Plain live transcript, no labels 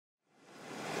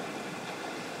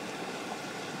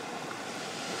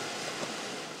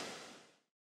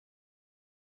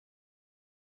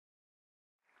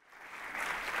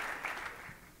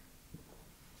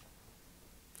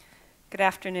Good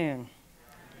afternoon.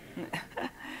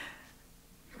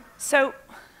 So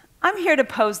I'm here to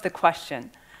pose the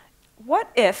question,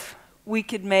 what if we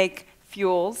could make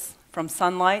fuels from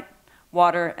sunlight,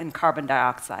 water, and carbon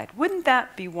dioxide? Wouldn't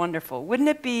that be wonderful? Wouldn't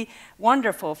it be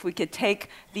wonderful if we could take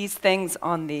these things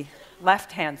on the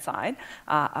left-hand side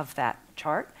of that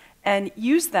chart and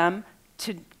use them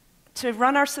to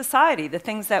run our society, the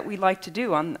things that we like to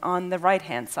do on the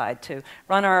right-hand side, to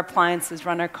run our appliances,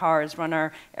 run our cars, run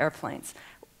our airplanes.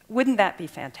 Wouldn't that be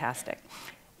fantastic?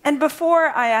 And before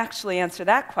I actually answer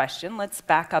that question, let's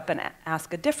back up and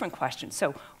ask a different question.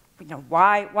 So,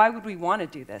 why would we want to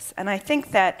do this? And I think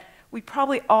that we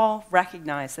probably all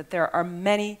recognize that there are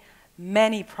many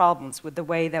problems with the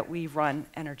way that we run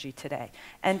energy today.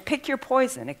 And pick your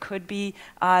poison. It could be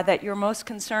that you're most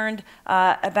concerned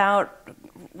about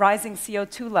rising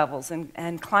CO2 levels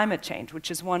and climate change, which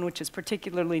is one which is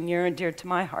particularly near and dear to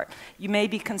my heart. You may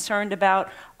be concerned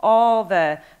about all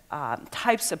the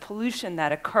types of pollution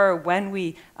that occur when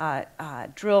we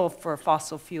drill for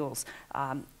fossil fuels.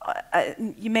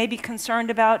 You may be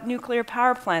concerned about nuclear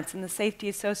power plants and the safety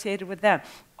associated with them.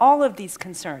 All of these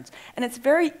concerns. And it's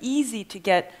very easy to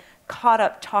get caught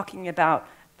up talking about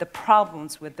the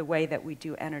problems with the way that we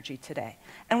do energy today.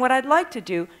 And what I'd like to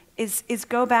do is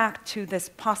go back to this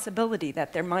possibility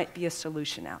that there might be a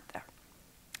solution out there.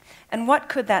 And what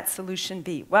could that solution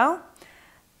be? Well,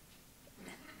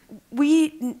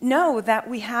 we know that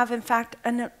we have, in fact,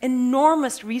 an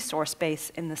enormous resource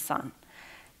base in the sun.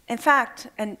 In fact,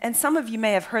 and some of you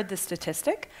may have heard this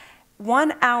statistic,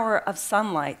 1 hour of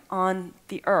sunlight on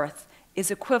the Earth is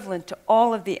equivalent to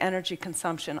all of the energy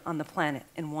consumption on the planet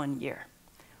in 1 year.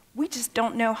 We just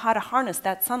don't know how to harness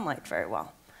that sunlight very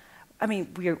well. I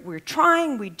mean, we're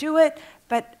trying, we do it,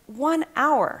 but 1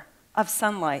 hour of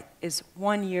sunlight is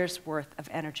 1 year's worth of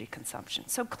energy consumption.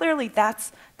 So clearly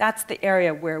that's the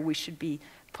area where we should be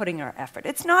putting our effort.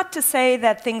 It's not to say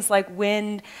that things like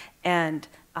wind and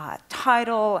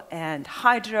tidal and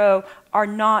hydro are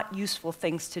not useful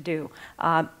things to do.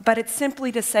 But it's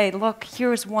simply to say, look,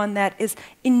 here's one that is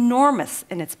enormous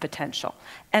in its potential.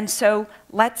 And so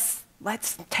let's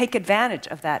take advantage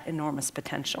of that enormous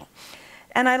potential.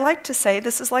 And I like to say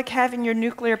this is like having your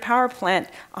nuclear power plant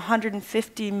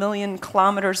 150 million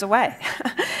kilometers away.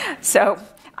 So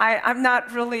I'm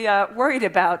not really worried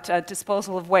about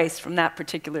disposal of waste from that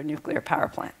particular nuclear power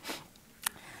plant.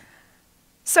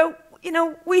 So,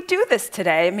 we do this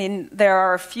today. I mean, there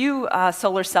are a few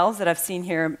solar cells that I've seen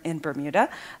here in Bermuda.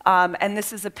 And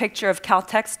this is a picture of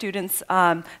Caltech students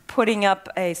putting up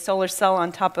a solar cell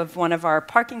on top of one of our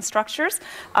parking structures.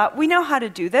 We know how to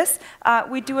do this.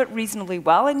 We do it reasonably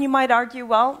well. And you might argue,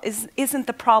 well, isn't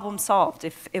the problem solved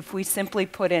if we simply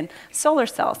put in solar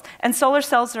cells? And solar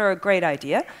cells are a great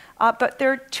idea, but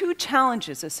there are two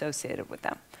challenges associated with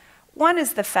them. One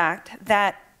is the fact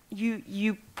that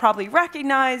you probably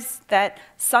recognize that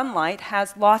sunlight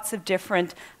has lots of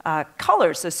different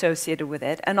colors associated with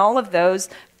it, and all of those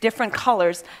different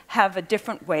colors have a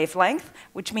different wavelength,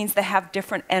 which means they have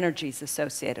different energies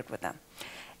associated with them.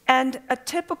 And a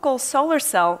typical solar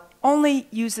cell only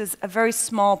uses a very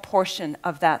small portion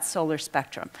of that solar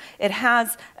spectrum. It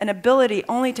has an ability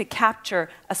only to capture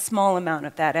a small amount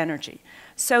of that energy.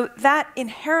 So that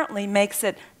inherently makes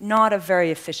it not a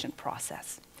very efficient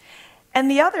process. And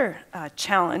the other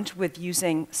challenge with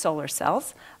using solar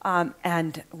cells,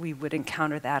 and we would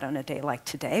encounter that on a day like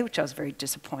today, which I was very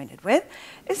disappointed with,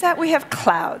 is that we have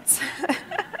clouds.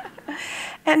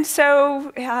 And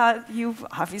so you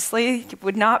obviously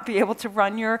would not be able to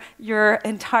run your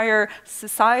entire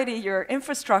society, your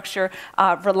infrastructure,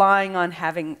 relying on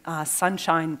having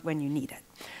sunshine when you need it.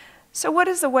 So what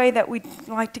is the way that we'd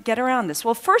like to get around this?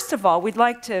 Well, first of all, we'd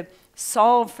like to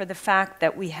solve for the fact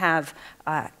that we have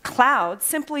clouds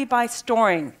simply by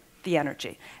storing the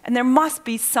energy. And there must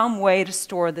be some way to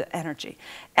store the energy.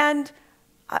 And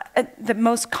the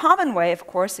most common way, of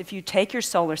course, if you take your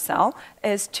solar cell,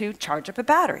 is to charge up a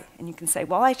battery. And you can say,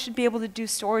 well, I should be able to do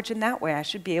storage in that way. I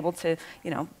should be able to,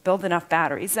 build enough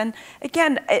batteries. And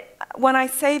again, when I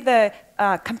say the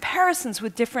comparisons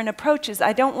with different approaches,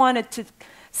 I don't want it to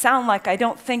sound like I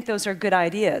don't think those are good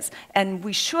ideas, and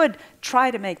we should try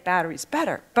to make batteries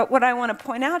better. But what I want to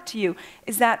point out to you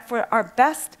is that for our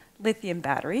best lithium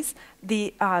batteries,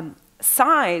 the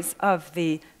size of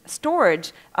the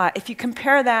storage, if you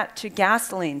compare that to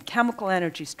gasoline, chemical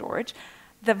energy storage,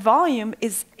 the volume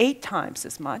is 8 times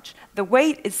as much, the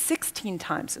weight is 16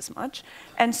 times as much,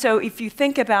 and so if you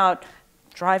think about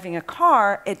driving a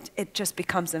car, it just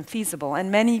becomes unfeasible. And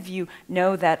many of you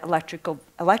know that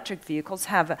electric vehicles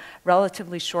have a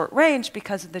relatively short range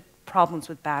because of the problems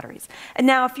with batteries. And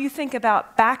now if you think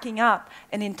about backing up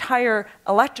an entire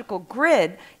electrical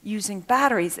grid using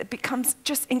batteries, it becomes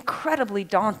just incredibly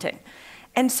daunting.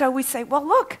 And so we say, well,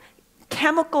 look,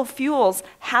 chemical fuels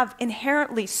have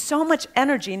inherently so much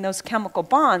energy in those chemical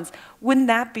bonds. Wouldn't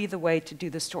that be the way to do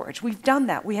the storage? We've done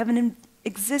that. We have an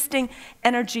existing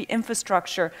energy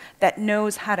infrastructure that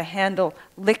knows how to handle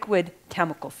liquid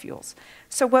chemical fuels.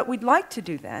 So what we'd like to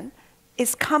do then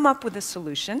is come up with a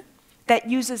solution that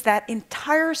uses that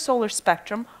entire solar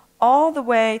spectrum all the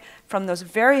way from those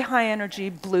very high energy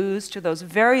blues to those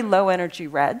very low energy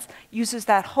reds, uses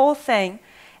that whole thing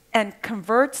and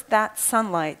converts that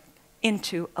sunlight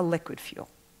into a liquid fuel.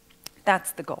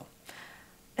 That's the goal.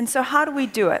 And so how do we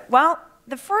do it? Well,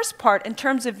 the first part, in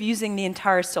terms of using the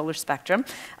entire solar spectrum,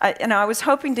 I was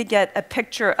hoping to get a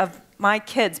picture of my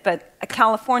kids, but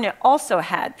California also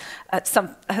had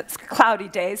some cloudy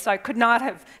days, so I could not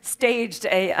have staged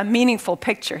a meaningful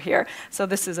picture here. So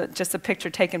this is just a picture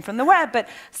taken from the web, but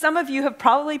some of you have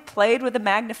probably played with a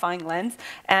magnifying lens,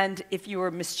 and if you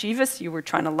were mischievous, you were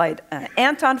trying to light an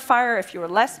ant on fire. If you were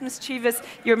less mischievous,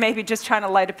 you're maybe just trying to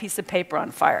light a piece of paper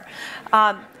on fire.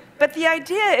 But the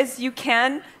idea is you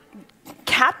can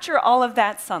capture all of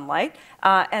that sunlight,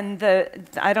 and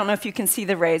I don't know if you can see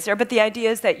the rays there, but the idea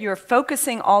is that you're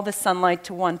focusing all the sunlight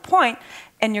to one point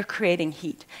and you're creating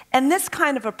heat. And this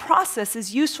kind of a process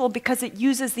is useful because it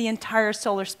uses the entire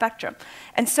solar spectrum.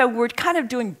 And so we're kind of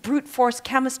doing brute force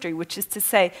chemistry, which is to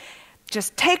say,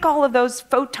 just take all of those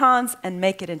photons and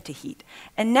make it into heat.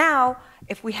 And now,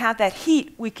 if we have that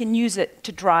heat, we can use it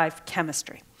to drive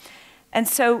chemistry. And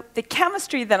so the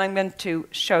chemistry that I'm going to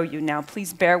show you now,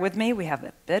 please bear with me. We have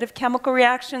a bit of chemical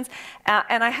reactions.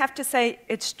 And I have to say,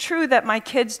 it's true that my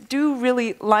kids do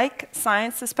really like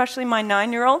science, especially my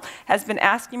 9-year-old has been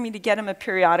asking me to get him a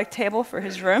periodic table for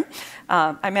his room.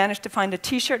 I managed to find a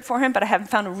T-shirt for him, but I haven't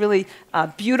found a really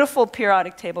beautiful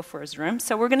periodic table for his room.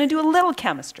 So we're going to do a little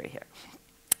chemistry here.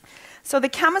 So the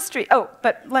chemistry,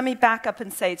 but let me back up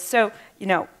and say, so,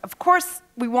 of course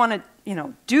we want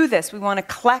to, do this. We want to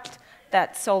collect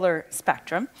that solar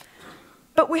spectrum.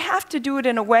 But we have to do it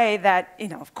in a way that,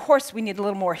 of course we need a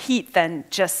little more heat than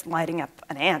just lighting up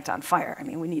an ant on fire. I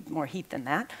mean, we need more heat than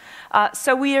that.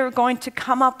 So we are going to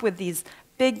come up with these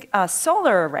big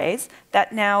solar arrays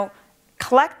that now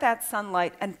collect that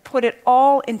sunlight and put it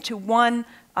all into one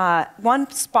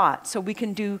spot. So we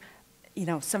can do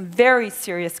some very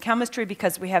serious chemistry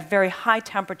because we have very high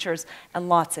temperatures and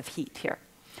lots of heat here.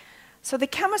 So the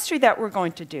chemistry that we're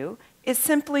going to do is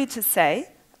simply to say,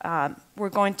 we're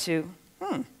going to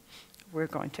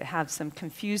have some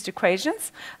confused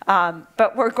equations. But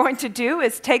what we're going to do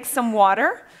is take some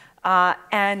water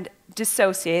and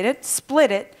dissociate it,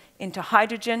 split it into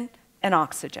hydrogen and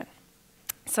oxygen.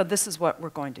 So this is what we're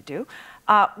going to do.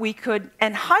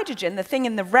 And hydrogen, the thing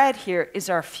in the red here,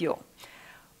 is our fuel.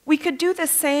 We could do the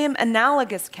same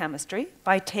analogous chemistry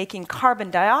by taking carbon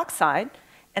dioxide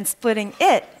and splitting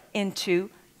it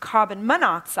into carbon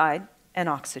monoxide and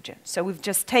oxygen. So we've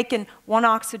just taken one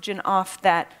oxygen off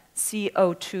that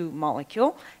CO2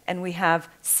 molecule, and we have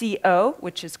CO,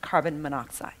 which is carbon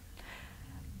monoxide.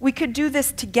 We could do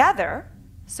this together,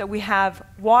 so we have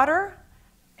water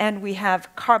and we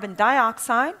have carbon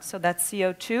dioxide, so that's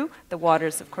CO2. The water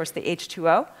is, of course, the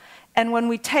H2O. And when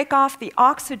we take off the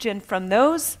oxygen from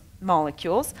those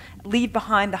molecules, leave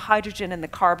behind the hydrogen and the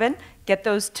carbon, get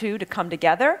those two to come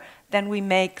together, then we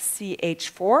make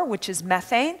CH4, which is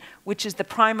methane, which is the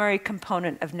primary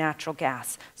component of natural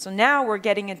gas. So now we're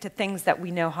getting into things that we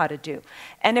know how to do.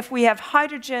 And if we have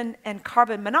hydrogen and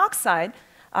carbon monoxide,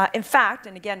 in fact,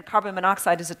 and again, carbon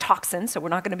monoxide is a toxin, so we're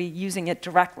not going to be using it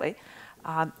directly.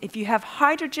 If you have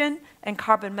hydrogen and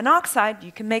carbon monoxide,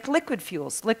 you can make liquid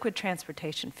fuels, liquid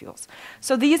transportation fuels.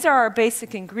 So these are our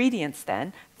basic ingredients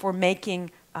then for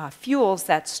making fuels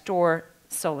that store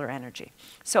solar energy.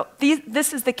 So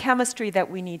this is the chemistry that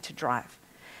we need to drive.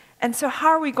 And so how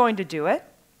are we going to do it?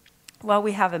 Well,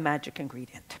 we have a magic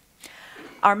ingredient.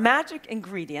 Our magic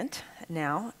ingredient,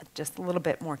 now, just a little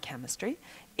bit more chemistry,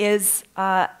 is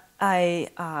it's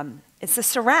a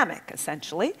ceramic,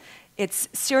 essentially. It's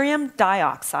cerium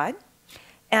dioxide,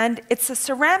 and it's a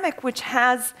ceramic which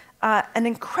has an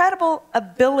incredible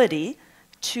ability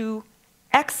to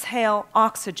exhale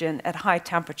oxygen at high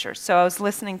temperatures. So I was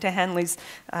listening to Henley's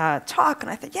talk, and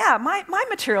I thought, yeah, my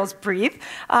materials breathe,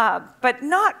 but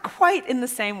not quite in the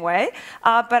same way.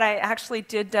 But I actually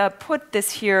did put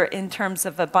this here in terms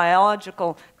of a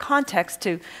biological context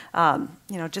to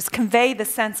just convey the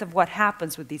sense of what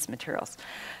happens with these materials.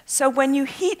 So when you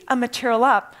heat a material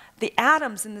up, the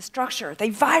atoms in the structure, they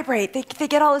vibrate, they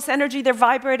get all this energy, they're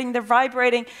vibrating,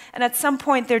 and at some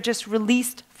point they're just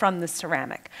released from the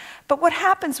ceramic. But what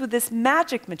happens with this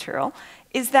magic material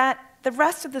is that the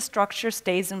rest of the structure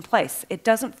stays in place. It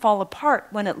doesn't fall apart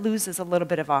when it loses a little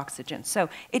bit of oxygen. So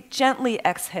it gently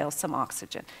exhales some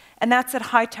oxygen. And that's at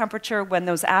high temperature when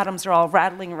those atoms are all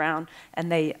rattling around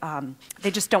and they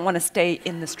just don't want to stay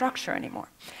in the structure anymore.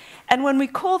 And when we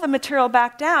cool the material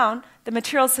back down, the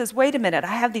material says, wait a minute,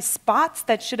 I have these spots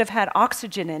that should have had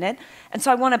oxygen in it, and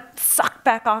so I want to suck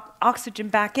back oxygen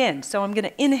back in. So I'm going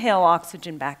to inhale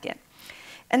oxygen back in.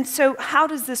 And so how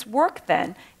does this work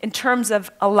then in terms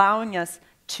of allowing us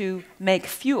to make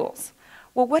fuels?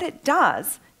 Well, what it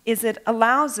does is it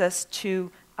allows us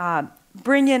to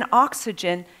bring in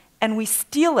oxygen, and we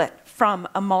steal it from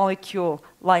a molecule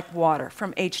like water,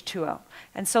 from H2O.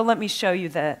 And so let me show you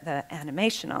the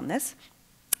animation on this.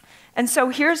 And so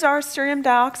here's our cerium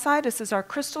dioxide. This is our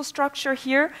crystal structure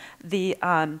here. The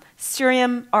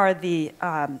cerium are the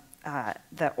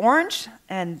orange,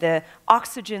 and the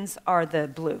oxygens are the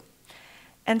blue.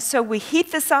 And so we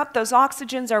heat this up. Those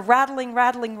oxygens are rattling,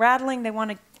 rattling, rattling. They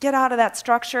want to get out of that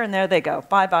structure, and there they go.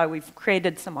 Bye-bye, we've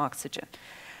created some oxygen.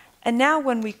 And now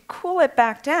when we cool it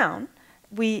back down,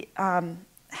 we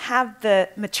have the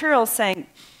material saying,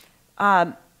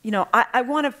 you know, I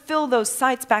want to fill those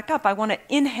sites back up. I want to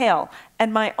inhale.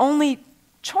 And my only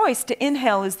choice to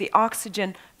inhale is the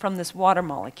oxygen from this water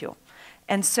molecule.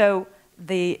 And so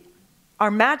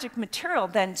our magic material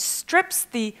then strips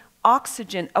the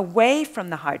oxygen away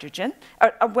from the hydrogen,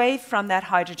 or away from that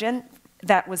hydrogen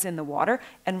that was in the water,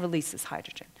 and releases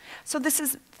hydrogen. So this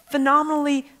is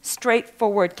phenomenally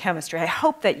straightforward chemistry. I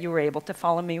hope that you were able to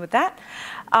follow me with that.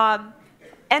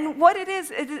 And what it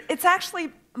is, it's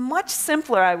actually much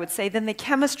simpler, I would say, than the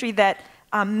chemistry that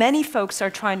many folks are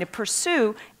trying to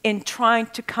pursue in trying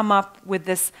to come up with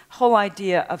this whole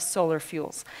idea of solar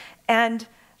fuels. And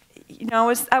you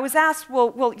know, I was asked,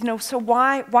 well, you know, so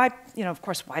why, you know, of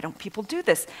course, why don't people do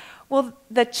this? Well,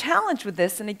 the challenge with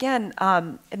this, and again,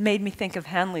 it made me think of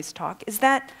Hanley's talk, is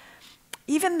that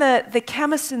even the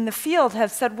chemists in the field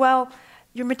have said, well,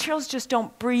 your materials just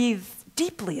don't breathe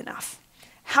deeply enough.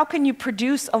 How can you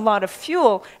produce a lot of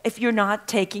fuel if you're not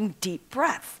taking deep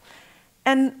breaths?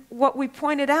 And what we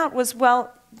pointed out was,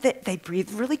 well, they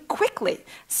breathe really quickly.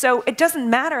 So it doesn't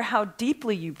matter how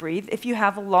deeply you breathe if you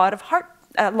have a lot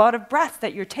of breath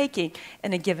that you're taking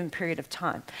in a given period of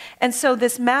time. And so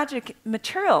this magic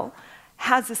material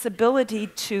has this ability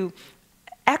to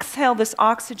exhale this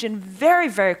oxygen very,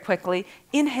 very quickly,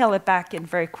 inhale it back in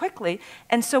very quickly,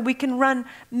 and so we can run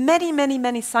many, many,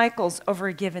 many cycles over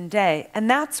a given day, and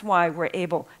that's why we're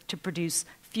able to produce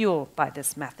fuel by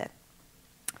this method.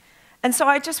 And so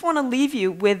I just want to leave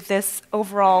you with this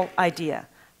overall idea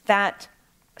that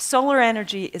solar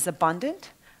energy is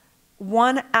abundant.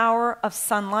 1 hour of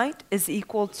sunlight is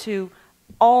equal to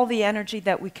all the energy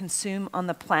that we consume on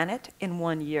the planet in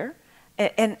 1 year.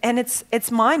 And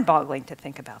it's mind-boggling to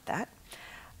think about that.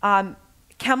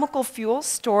 Chemical fuels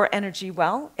store energy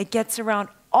well. It gets around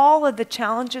all of the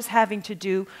challenges having to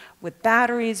do with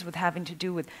batteries, having to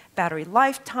do with battery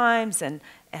lifetimes and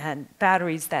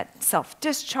batteries that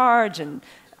self-discharge and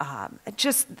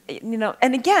just, you know,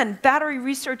 and again, battery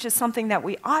research is something that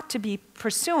we ought to be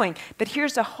pursuing, but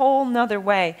here's a whole nother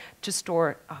way to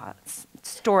store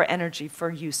energy for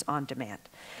use on demand.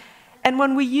 And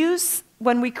when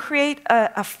we create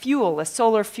a fuel, a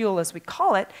solar fuel as we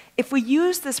call it, if we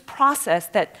use this process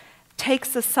that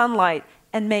takes the sunlight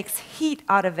and makes heat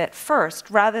out of it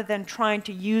first, rather than trying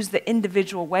to use the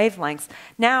individual wavelengths,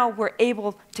 now we're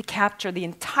able to capture the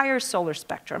entire solar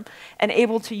spectrum and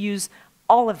able to use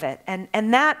all of it.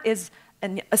 And that is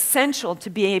essential to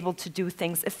be able to do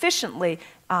things efficiently.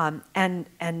 And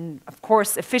of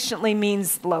course, efficiently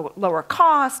means lower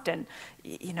cost and,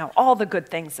 you know, all the good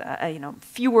things, you know,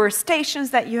 fewer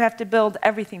stations that you have to build,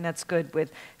 everything that's good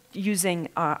with using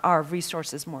our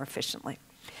resources more efficiently.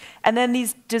 And then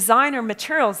these designer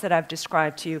materials that I've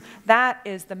described to you, that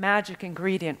is the magic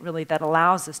ingredient really that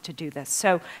allows us to do this.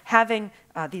 So having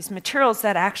these materials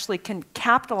that actually can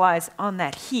capitalize on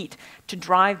that heat to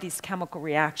drive these chemical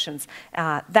reactions,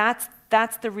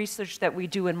 that's the research that we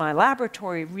do in my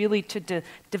laboratory, really to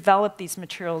develop these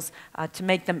materials to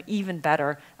make them even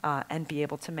better and be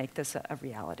able to make this a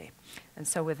reality. And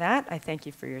so with that, I thank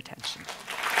you for your attention.